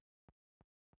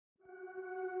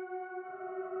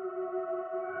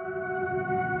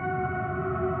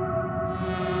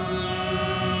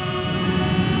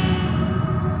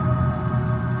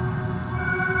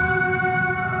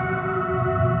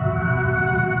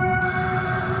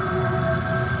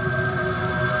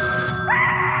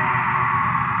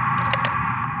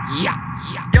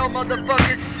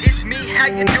motherfuckers? It's me, how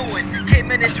you doing? Came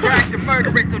in and tried to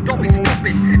murder it, so don't be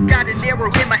stupid. Got an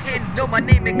arrow in my hand, know my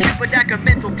name and keep a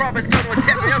documental promise, so don't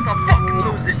tell me else I'll fucking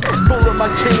lose it. Bullet my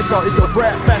chainsaw is a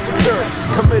rap massacre.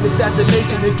 Commit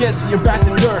assassination against the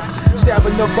ambassador.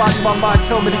 Stabbing the body, my mind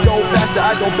tell me to go faster.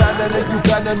 I don't bat none of you,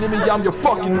 got none in me, I'm your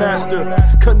fucking master.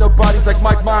 Cutting up bodies like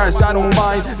Mike Myers, I don't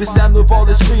mind. The sound of all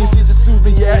the screams seems to soothe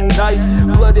me at night.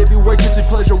 Blood everywhere gives me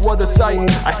pleasure, what a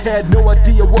sight. I had no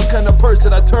idea what kind of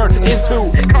person I turned into.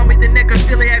 They call me the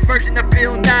necrophiliac version of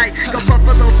Bill Nye. Go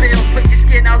Buffalo Bill, put your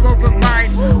skin all over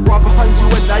mine. Walk behind you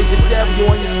at night and stab you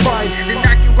on your spine. Then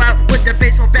knock you out with the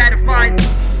baseball bat of mine.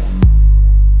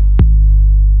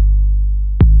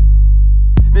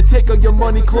 Then take all your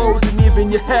money, clothes, and even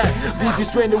your hat. Leave you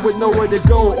stranded with nowhere to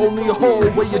go. Only a hole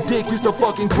where your dick used to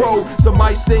fucking grow. Some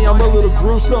might say I'm a little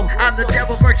gruesome. I'm the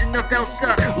devil version of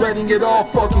Elsa, letting it all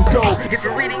fucking go. If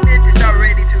you're reading this, it's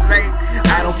already too late.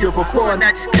 I don't care for fun,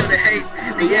 I just kill the hate.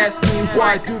 They ask me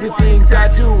why I do the things I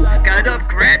do. Got up,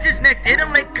 grabbed his neck,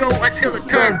 didn't let go until it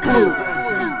turned blue.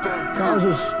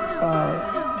 Causes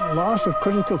loss of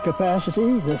critical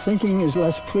capacity. The thinking is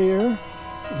less clear.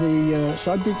 The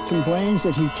subject complains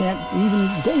that he can't even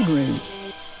daydream.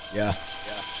 Yeah.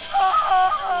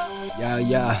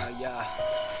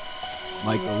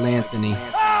 Michael Anthony.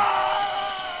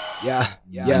 Yeah.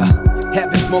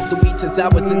 Haven't smoked the weed since I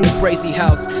was in the crazy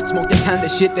house. Smoked the kind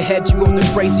of shit that had you on the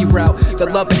crazy route. The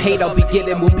love and hate I'll be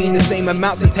getting will be the same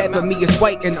amount, since half of me is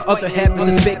white and the other half is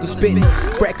a spit who spits.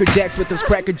 Cracker jacks with those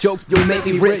cracker jokes, you'll make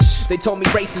me rich. They told me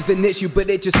race is an issue, but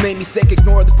it just made me sick.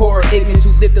 Ignore the poor ignorance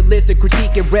who live the list of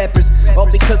critiquing rappers, all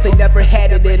because they never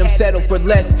had it in them, settle for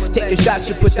less. Take a shot,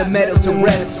 you put the metal to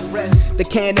rest. The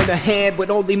can in the hand would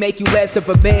only make you less of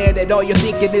a man, and all you're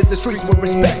thinking is the streets will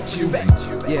respect you.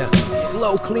 Yeah,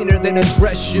 flow cleaner than a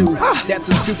dress shoe. That's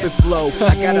a stupid flow,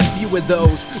 I got a few of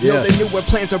those. Know the newer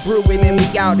plans are brewing and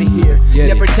we out of here.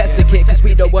 Never test a kid cause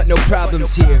we don't want no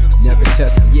problems here. Never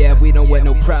test them. Yeah, we don't want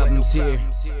no problems here.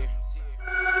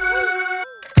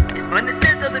 It's fun to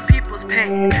sense other people's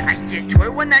pain. I get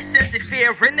joy when I sense the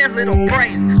fear in their little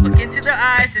brains. Look into their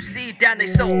eyes and see down their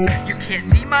soul. You can't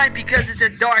see mine because it's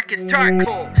as dark as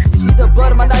charcoal. You see the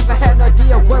blood of my knife, I have no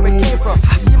idea where it came from.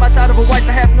 You see my thought of a wife,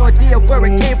 I have no idea where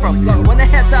it came from. When I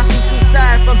had thoughts of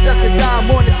suicide from dusk to dawn,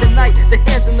 morning to night, the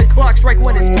hands and the clock strike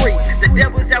when it's 3. The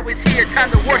devil's always here, time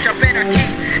to worship anarchy.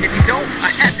 If you don't, I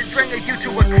have to strangle you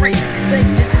to agree. You think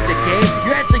this is a game?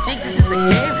 You actually think this is a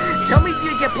game? Tell me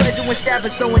you get pleasure when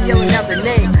stabbing someone, yelling out their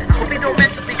name. I hope you don't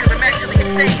mess with me cause I'm actually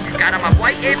insane. Got on my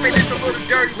white apron, it's a little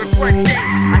dirty with blood stains.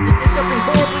 I think there's something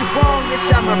horribly wrong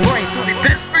inside my brain, so it'd be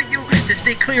best for you to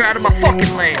stay clear out of my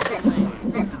fucking lane.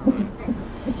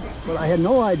 Well, I had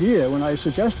no idea when I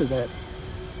suggested that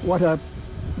what a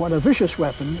vicious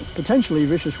weapon, potentially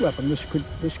vicious weapon,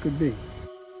 this could be.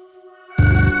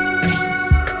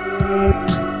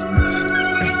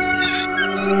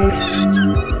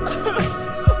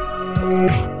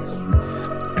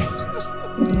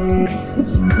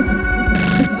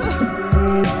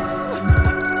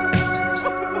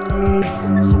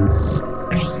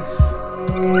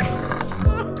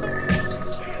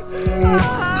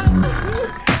 Ah!